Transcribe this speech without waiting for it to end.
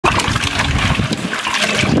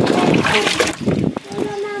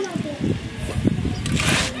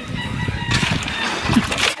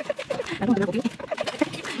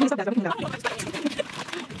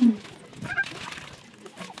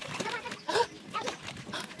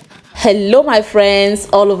Hello my friends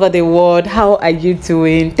all over the world, how are you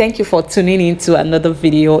doing? Thank you for tuning in to another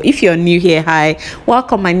video. If you're new here, hi,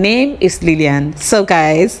 welcome. My name is Lillian. So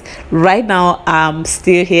guys, right now I'm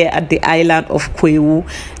still here at the island of Kwewu.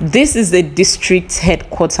 This is the district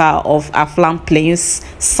headquarters of Aflan Plains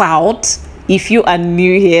South. If you are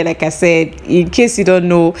new here, like I said, in case you don't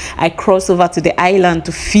know, I crossed over to the island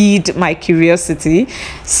to feed my curiosity.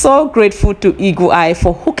 So grateful to Eagle Eye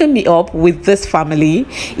for hooking me up with this family.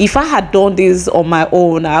 If I had done this on my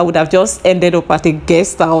own, I would have just ended up at a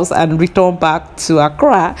guest house and returned back to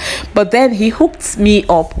Accra. But then he hooked me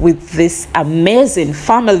up with this amazing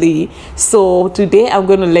family. So today I'm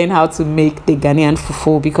going to learn how to make the Ghanaian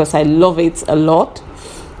Fufu because I love it a lot.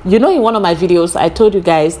 You know, in one of my videos I told you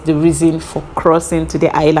guys the reason for crossing to the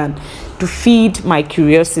island, to feed my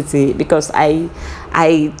curiosity, because I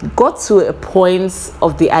got to a point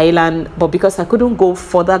of the island, but because I couldn't go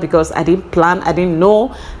further because I didn't plan, I didn't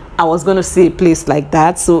know I was going to see a place like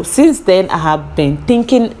that. So since then I have been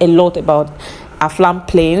thinking a lot about Aflan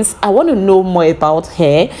Plains. I want to know more about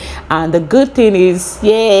her, and the good thing is,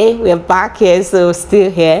 yeah, we're back here, so still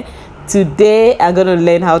here. Today I'm going to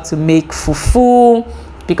learn how to make fufu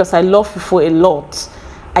because I love fufu a lot.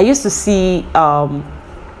 I used to see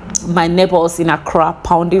my neighbors in Accra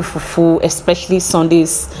pounding fufu, especially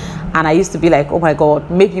Sundays, and I used to be like, oh my god,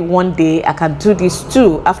 maybe one day I can do this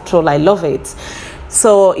too. After all, I love it.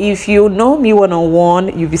 So if you know me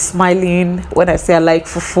one-on-one, you'll be smiling when I say I like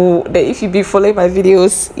fufu. If you be following my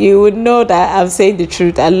videos, you would know that I'm saying the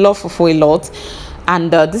truth. I love fufu a lot,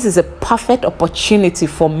 and this is a perfect opportunity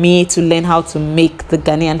for me to learn how to make the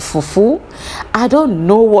Ghanaian fufu. I don't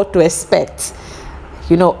know what to expect.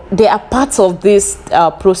 You know, there are parts of this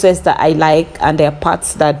process that I like, and there are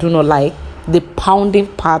parts that I do not like. The pounding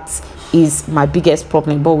part is my biggest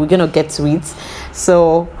problem, but we're gonna get to it.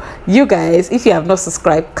 So you guys, if you have not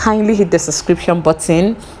subscribed, kindly hit the subscription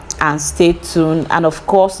button and stay tuned. And of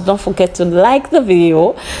course, don't forget to like the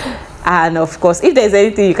video. And of course, if there's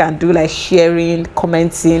anything you can do, like sharing,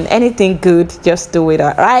 commenting, anything good, just do it.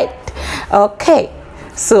 All right? Okay,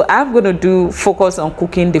 so I'm gonna focus on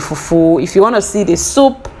cooking the fufu. If you want to see the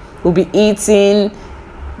soup we'll be eating,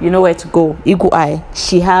 you know where to go. Eagle Eye,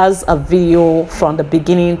 she has a video from the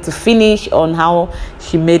beginning to finish on how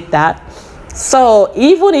she made that. So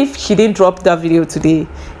even if she didn't drop that video today,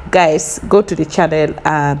 guys, go to the channel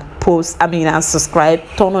and and subscribe,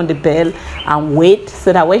 turn on the bell and wait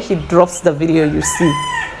so that when she drops the video, you see.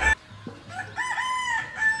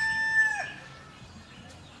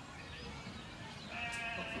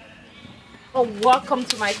 Oh, welcome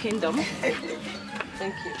to my kingdom.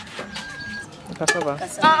 Thank you. Cassava.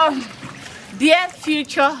 Dear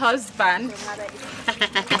future husband,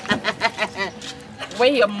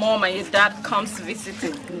 when your mom and your dad comes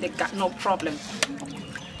visiting, they got no problem.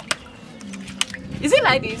 Is it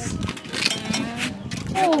like this?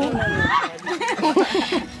 Oh.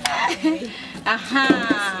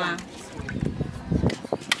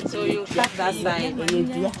 So you cut that side.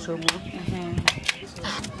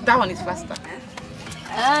 That one is faster.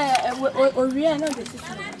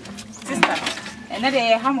 Sister. And then they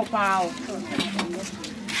ham up.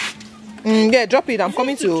 Yeah, drop it. I'm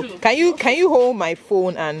coming to. Can you hold my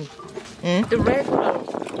phone and the regular?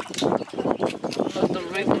 Not the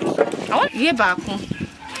regular. I want to back home.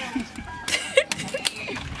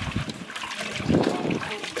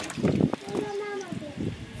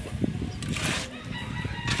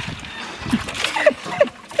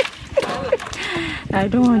 I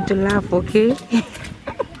don't want to laugh, okay?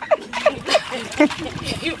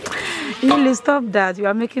 Lily, stop that. You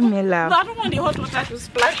are making me laugh. No, I don't want the hot water to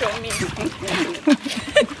splash on me.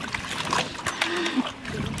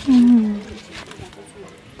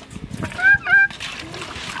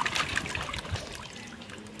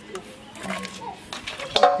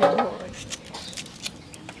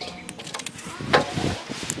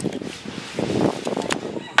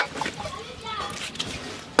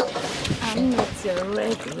 I'm not your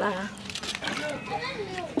regular.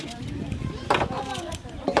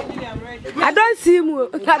 I don't see him.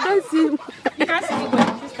 I don't see him. You can't see him,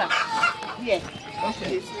 sister. Yeah.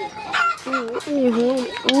 Okay.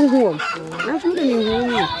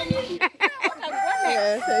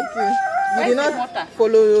 Yeah, thank you. You did not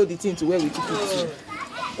follow the thing to where we took it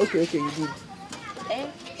to. Okay, you did.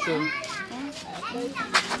 So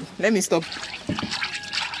let me stop.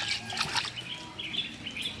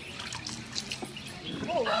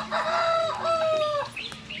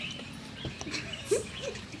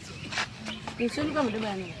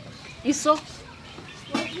 Isso.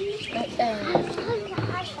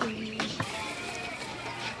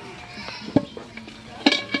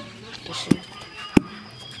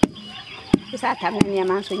 Sister,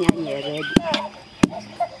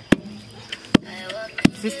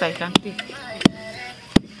 I can take. I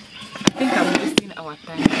think I'm wasting our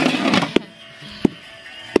time.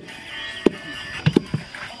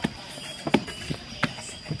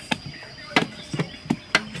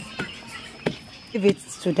 Give it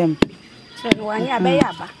to them.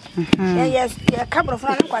 Yes, a couple of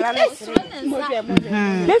friends.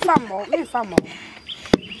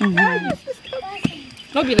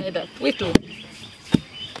 Not be like that. Wait, oh.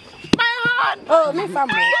 My hand! Oh, me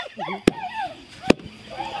family.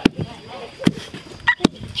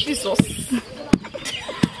 Jesus.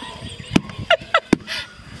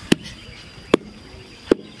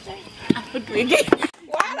 I'm not doing it.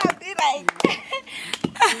 What I did like?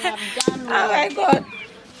 Oh my God.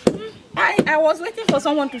 I was waiting for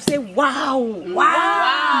someone to say wow.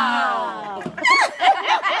 Wow.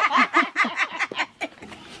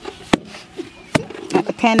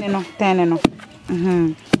 10.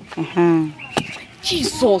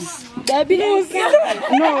 Jesus. No,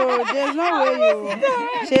 there's no way you.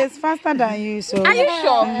 She's faster than you, so. Are you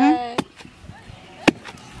sure?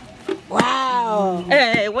 Wow.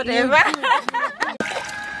 Hey, whatever.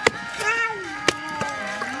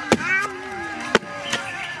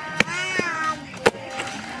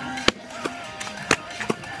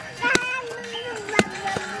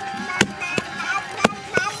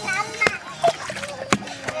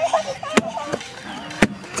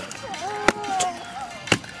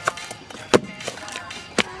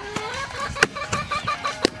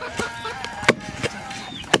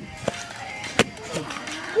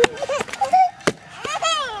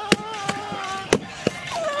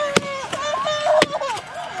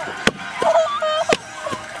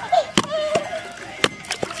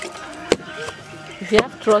 If you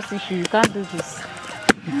have trust issue, you can't do this.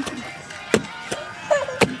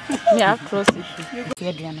 Me have trust issue.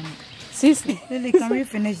 Seriously. Lily, can we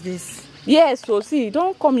finish this? Yes, so see,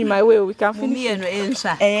 don't come in my way. We can finish it.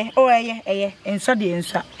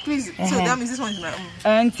 Please, so that means this one is my own.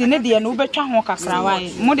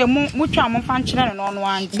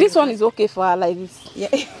 This one is okay for her like this. Yeah.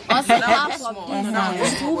 Half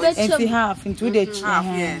into the half,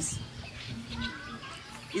 yes.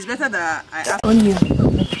 It's better that I ask onion.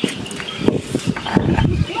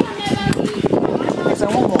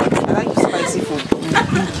 I like spicy food.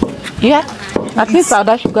 Yeah, at least I'll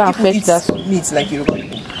dash sugar and fetch that. Meat like you.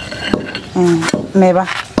 Never.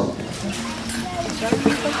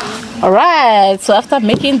 Alright, so after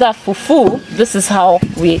making that fufu, this is how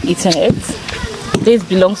we're eating it. This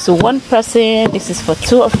belongs to one person, this is for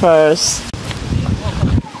two of us.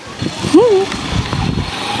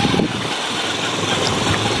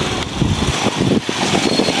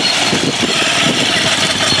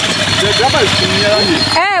 The grandma is near here.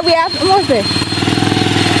 Hey, we have almost there.